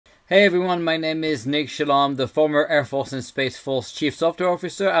Hey everyone, my name is Nic Chaillan, the former Air Force and Space Force Chief Software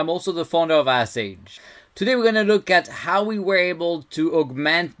Officer. I'm also the founder of AssAge. Today we're going to look at how we were able to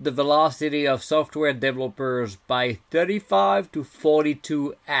augment the velocity of software developers by 35 to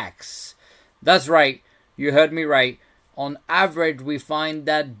 42x. That's right, you heard me right. On average, we find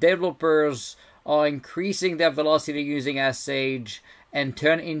that developers are increasing their velocity using AssAge and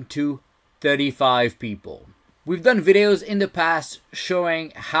turn into 35 people. We've done videos in the past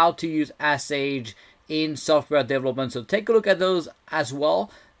showing how to use AssAge in software development, so take a look at those as well.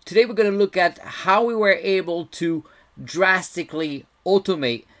 Today we're going to look at how we were able to drastically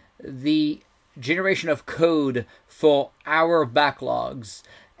automate the generation of code for our backlogs.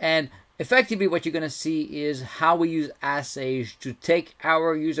 And effectively what you're going to see is how we use AssAge to take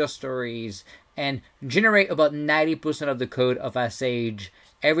our user stories and generate about 90% of the code of AssAge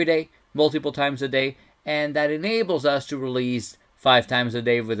every day, multiple times a day. And that enables us to release 5 times a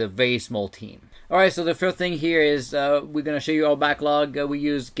day with a very small team. Alright, so the first thing here is we're going to show you our backlog. We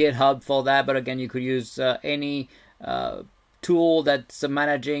use GitHub for that, but again, you could use any tool that's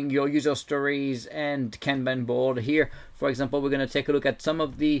managing your user stories and Kanban board. Here, for example, we're going to take a look at some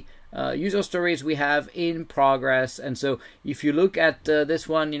of the user stories we have in progress. And so if you look at this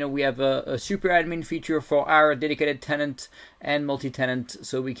one, we have a super admin feature for our dedicated tenant and multi-tenant,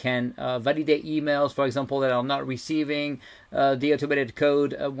 so we can validate emails, for example, that are not receiving the automated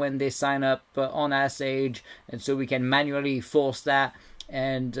code when they sign up on AssAge, and so we can manually force that.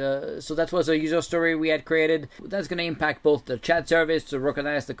 And so that was a user story we had created. That's going to impact both the chat service to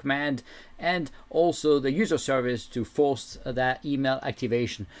recognize the command and also the user service to force that email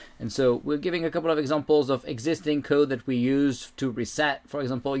activation. And so we're giving a couple of examples of existing code that we use to reset, for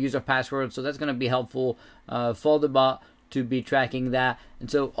example, user password. So that's going to be helpful for the bot to be tracking that. And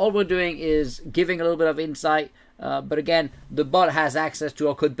so all we're doing is giving a little bit of insight. But again, the bot has access to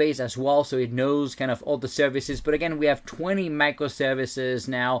our code base as well, so it knows kind of all the services. But again, we have 20 microservices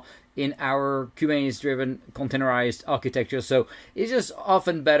now in our Kubernetes-driven containerized architecture. So it's just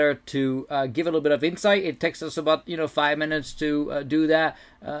often better to give a little bit of insight. It takes us about 5 minutes to do that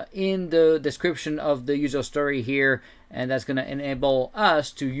in the description of the user story here, and that's going to enable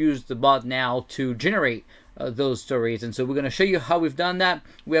us to use the bot now to generate those stories. And so we're going to show you how we've done that.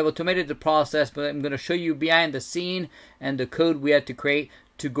 We have automated the process, but I'm going to show you behind the scene and the code we had to create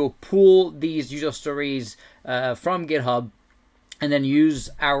to go pull these user stories from GitHub and then use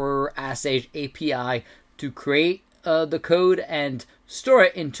our AssAge API to create the code and store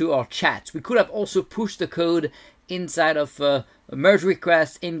it into our chats. We could have also pushed the code inside of a merge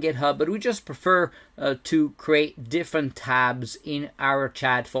request in GitHub, but we just prefer to create different tabs in our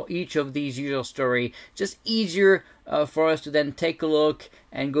chat for each of these user story. Just easier for us to then take a look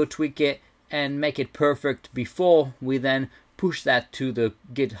and go tweak it and make it perfect before we then push that to the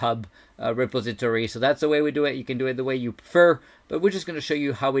GitHub repository. So that's the way we do it. You can do it the way you prefer, but we're just going to show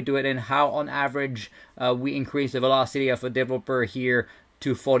you how we do it and how on average we increase the velocity of a developer here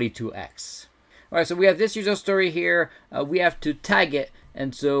to 42x. Alright, so we have this user story here. We have to tag it,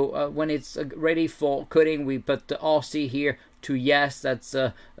 and so when it's ready for coding, we put the RC here to yes. That's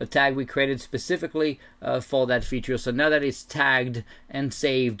a tag we created specifically for that feature. So now that it's tagged and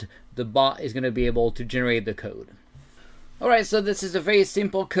saved, the bot is going to be able to generate the code. Alright, so this is a very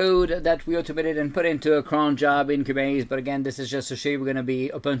simple code that we automated and put into a cron job in Kubernetes, but again, this is just to show you we're going to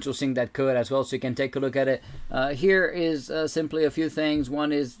be open sourcing that code as well, so you can take a look at it. Here is simply a few things.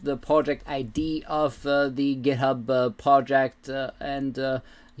 One is the project ID of the GitHub project, and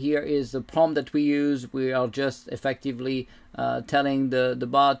here is the prompt that we use. We are just effectively telling the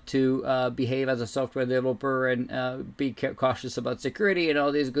bot to behave as a software developer and be cautious about security and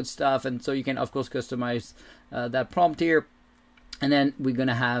all this good stuff. And so you can, of course, customize that prompt here. And then we're going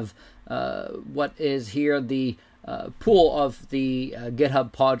to have what is here the pool of the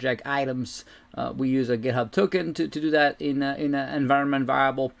GitHub project items. We use a GitHub token to do that in an environment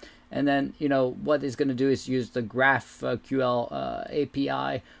variable. And then, what it's going to do is use the GraphQL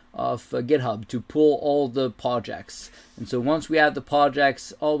API of GitHub to pull all the projects. And so once we have the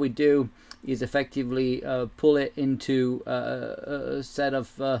projects, all we do is effectively pull it into a set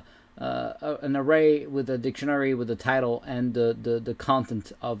of an array with a dictionary with the title and the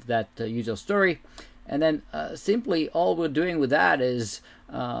content of that user story. And then simply all we're doing with that is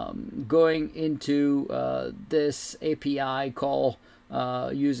going into this API call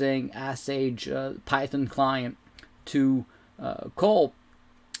using AssAge Python client to call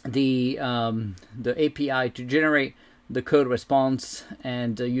the API to generate the code response,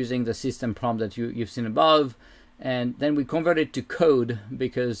 and using the system prompt that you've seen above. And then we convert it to code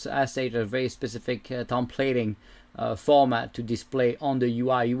because AssAge has very specific templating format to display on the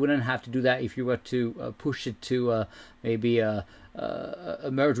UI. You wouldn't have to do that if you were to push it to maybe a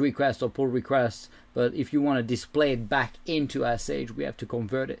merge request or pull request. But if you want to display it back into SH, we have to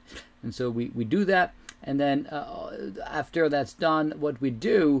convert it. And so we do that. And then after that's done, what we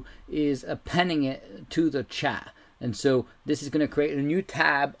do is appending it to the chat. And so this is going to create a new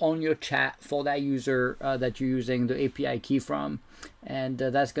tab on your chat for that user that you're using the API key from. And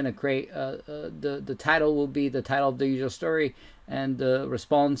that's going to create the title will be the title of the user story, and the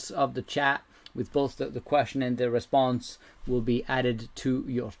response of the chat with both the question and the response will be added to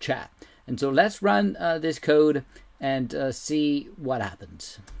your chat. And so let's run this code and see what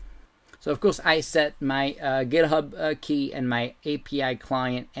happens. So of course I set my GitHub key and my API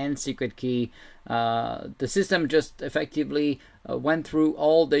client and secret key. The system just effectively went through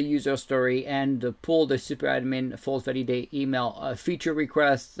all the user story and pulled the superadmin false validate email feature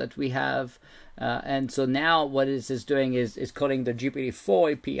requests that we have. And so now what this is doing is calling the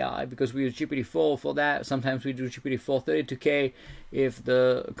GPT-4 API, because we use GPT-4 for that. Sometimes we do GPT-4 32K if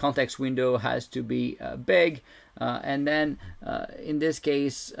the context window has to be big. And then in this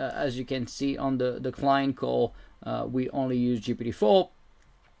case, as you can see on the client call, we only use GPT-4.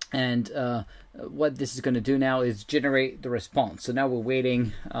 And what this is going to do now is generate the response. So now we're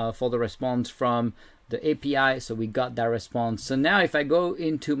waiting for the response from the API. So we got that response. So now if I go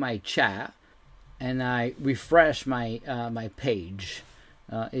into my chat and I refresh my my page,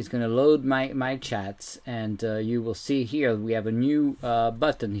 it's going to load my chats, and you will see here we have a new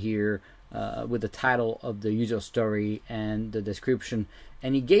button here with the title of the user story and the description.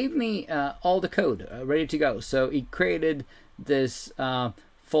 And he gave me all the code ready to go. So he created this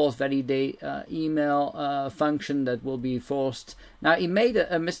false validate email function that will be forced. Now he made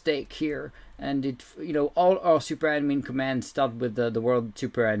a mistake here, and it, you know, all our superadmin commands start with the word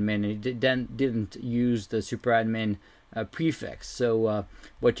superadmin, and it then didn't use the superadmin prefix. So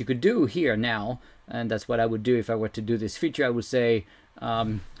what you could do here now, and that's what I would do if I were to do this feature, I would say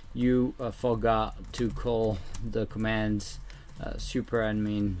you forgot to call the commands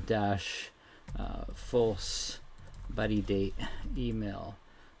superadmin dash false validate email.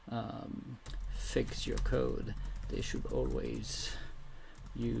 Fix your code. They should always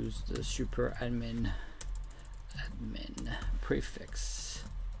use the superadmin prefix.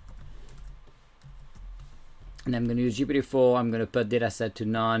 And I'm going to use GPT-4. I'm going to put dataset to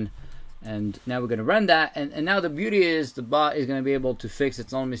none. And now we're going to run that. And now the beauty is the bot is going to be able to fix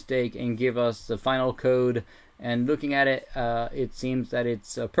its own mistake and give us the final code. And looking at it, it seems that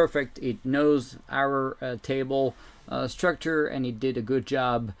it's perfect. It knows our table structure, and it did a good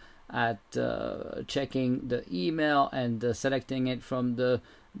job at checking the email and selecting it from the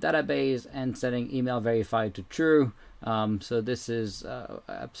database and setting email verified to true. So this is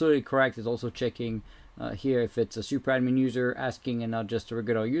absolutely correct. It's also checking here if it's a superadmin user asking and not just a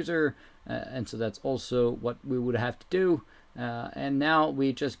regular user, and so that's also what we would have to do. And now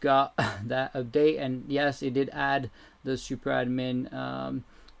we just got that update, and yes, it did add the superadmin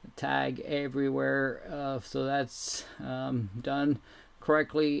tag everywhere, so that's done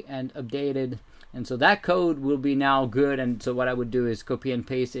correctly and updated. And so that code will be now good. And so what I would do is copy and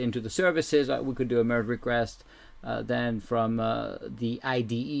paste it into the services. We could do a merge request then from the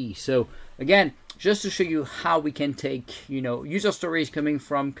IDE. So again, just to show you how we can take, you know, user stories coming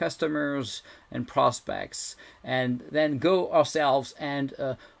from customers and prospects, and then go ourselves and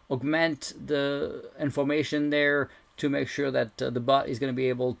augment the information there to make sure that the bot is going to be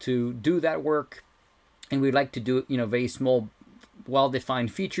able to do that work. And we'd like to do, you know, very small,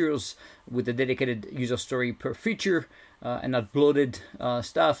 well-defined features with a dedicated user story per feature and not bloated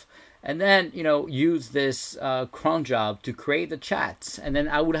stuff. And then, you know, use this cron job to create the chats, and then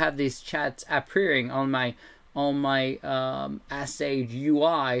I would have these chats appearing on my Sage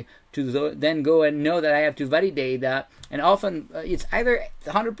UI to then go and know that I have to validate that. And often it's either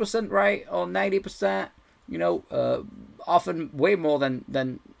 100% right or 90%, you know, often way more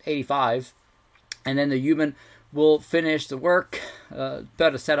than 85. And then the human will finish the work,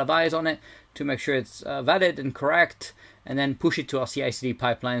 put a set of eyes on it to make sure it's valid and correct, and then push it to our CI/CD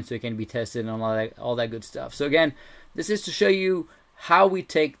pipeline so it can be tested and all that good stuff. So again, this is to show you how we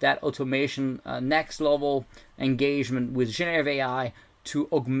take that automation next level engagement with generative AI to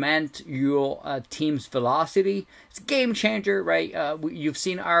augment your team's velocity. It's a game changer, right? You've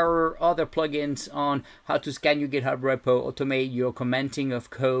seen our other plugins on how to scan your GitHub repo, automate your commenting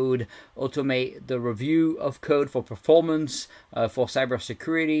of code, automate the review of code for performance, for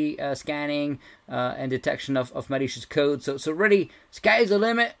cybersecurity scanning and detection of malicious code. So really, sky's the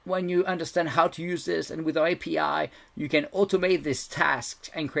limit when you understand how to use this. And with our API, you can automate these tasks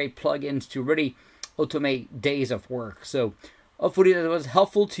and create plugins to really automate days of work. So hopefully that was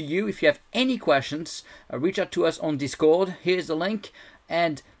helpful to you. If you have any questions, reach out to us on Discord. Here's the link.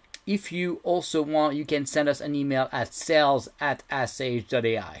 And if you also want, you can send us an email at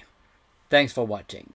sales@asage.ai. Thanks for watching.